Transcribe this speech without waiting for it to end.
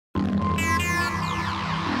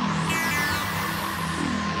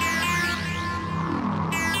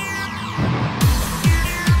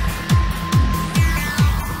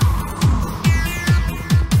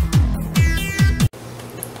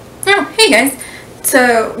Hey guys,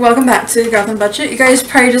 so welcome back to Gotham Budget. You guys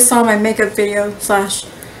probably just saw my makeup video slash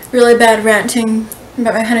really bad ranting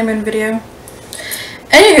about my honeymoon video.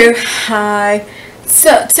 Anywho, hi.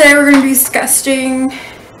 So today we're going to be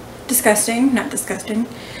not disgusting,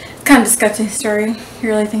 kind of disgusting story, if you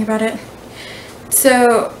really think about it.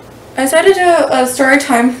 So I decided to do a story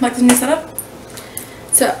time, like the new setup.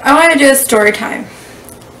 So I want to do a story time.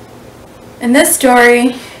 And this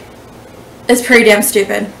story is pretty damn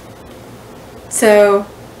stupid. So,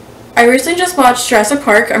 I recently just watched Jurassic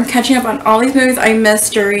Park. I'm catching up on all these movies I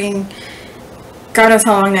missed during God knows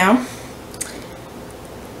how long now.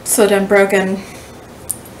 So done broken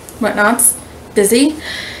whatnots. Busy.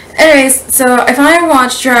 Anyways, so I finally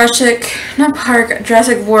watched Jurassic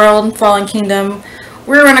World, Fallen Kingdom.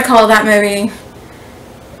 We're gonna call that movie.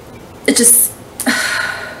 It just...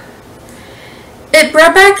 it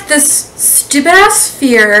brought back this stupid ass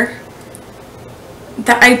fear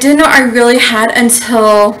that I didn't know I really had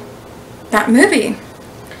until that movie.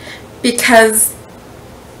 Because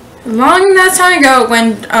long that time ago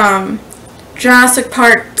when Jurassic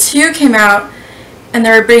Park 2 came out and they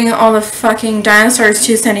were bringing all the fucking dinosaurs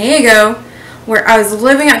to San Diego, where I was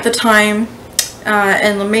living at the time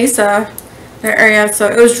in La Mesa, their area, so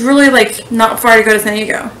it was really like not far to go to San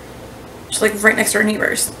Diego. Just like right next to our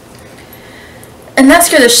neighbors. And that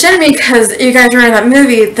scared the shit out of me because you guys remember that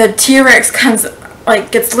movie, the T-Rex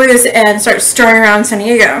gets loose and starts strolling around San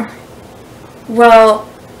Diego. Well,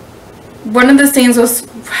 one of the scenes was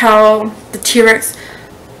how the T-Rex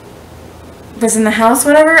was in the house,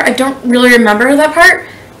 whatever. I don't really remember that part,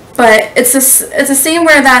 but it's a scene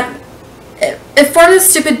where it formed a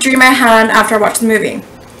stupid dream I had after I watched the movie.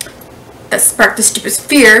 That sparked the stupidest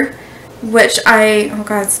fear, which oh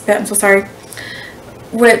god, it's bad, I'm so sorry.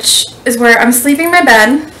 Which is where I'm sleeping in my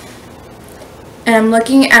bed, and I'm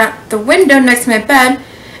looking at the window next to my bed,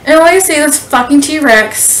 and all I see is this fucking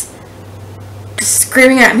T-Rex just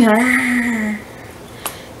screaming at me,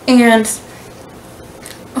 and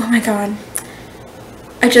oh my god,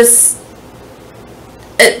 it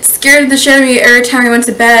scared the shit out of me every time I went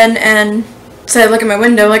to bed, and so I look at my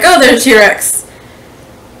window like, oh, there's a T-Rex.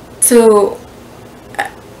 So,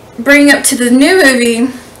 bringing up to the new movie,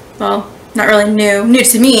 well, not really new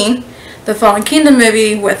to me, the Fallen Kingdom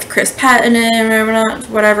movie with Chris Pratt in it, or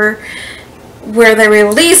whatever, where they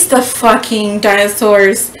release the fucking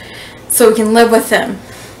dinosaurs so we can live with them.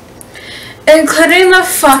 Including the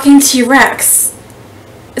fucking T-Rex.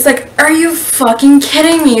 It's like, are you fucking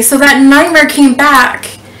kidding me? So that nightmare came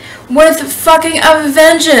back with fucking a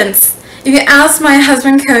vengeance. If you ask my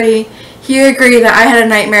husband Cody, he agreed that I had a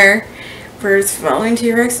nightmare where it's following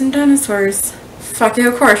T-Rex and dinosaurs. Fucking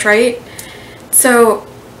of course, right? So,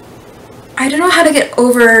 I don't know how to get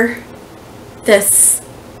over this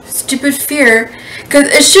stupid fear, because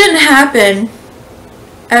it shouldn't happen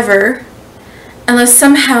ever unless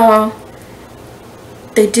somehow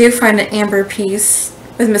they do find an amber piece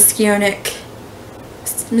with mosquito in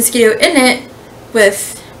it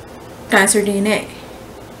with dinosaur DNA,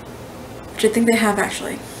 which I think they have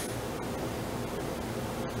actually.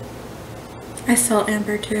 I sell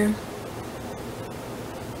amber too.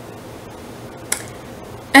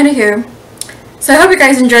 Anywho, so I hope you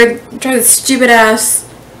guys enjoyed this stupid ass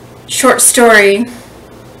short story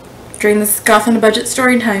during this Goth on a Budget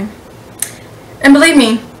story time. And believe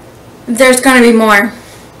me, there's gonna be more,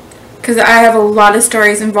 because I have a lot of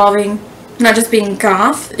stories involving not just being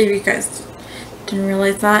goth, if you guys didn't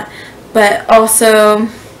realize that, but also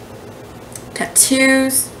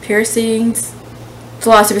tattoos, piercings. There's a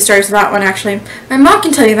lot of stupid stories for that one actually. My mom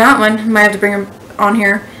can tell you that one. I might have to bring her on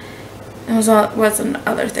here. And what's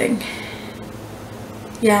another thing?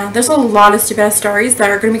 Yeah, there's a lot of stupid ass stories that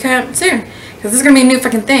are going to be coming up soon. Because this is going to be a new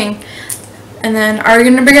fucking thing. And then, are we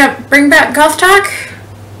going to bring back Goth Talk?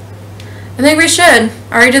 I think we should.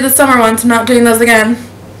 I already did the summer ones. I'm not doing those again.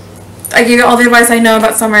 I gave you all the advice I know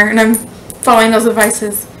about summer, and I'm following those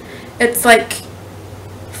advices. It's like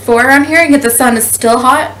 4 around here, and yet the sun is still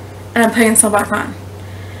hot, and I'm putting the sun back on.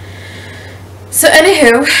 So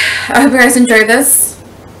anywho, I hope you guys enjoyed this.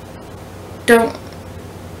 Don't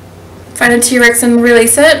find a T-Rex and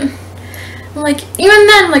release it. Like, even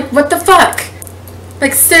then, like, what the fuck?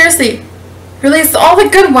 Like, seriously, release all the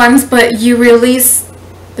good ones, but you release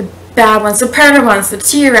the bad ones, the predator ones, the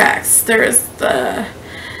T-Rex, there's the,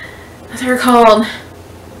 what they're called,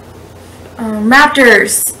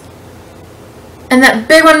 raptors, and that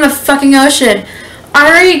big one in the fucking ocean. I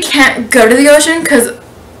already can't go to the ocean because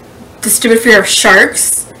the stupid fear of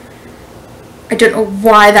sharks. I don't know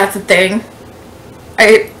why that's a thing.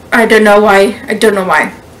 I don't know why. I don't know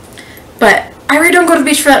why. But I really don't go to the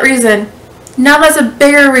beach for that reason. Now that's a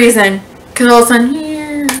bigger reason Because all of a sudden,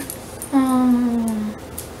 here, oh,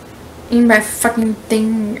 eat my fucking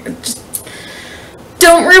thing. Just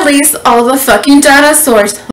don't release all the fucking dinosaurs.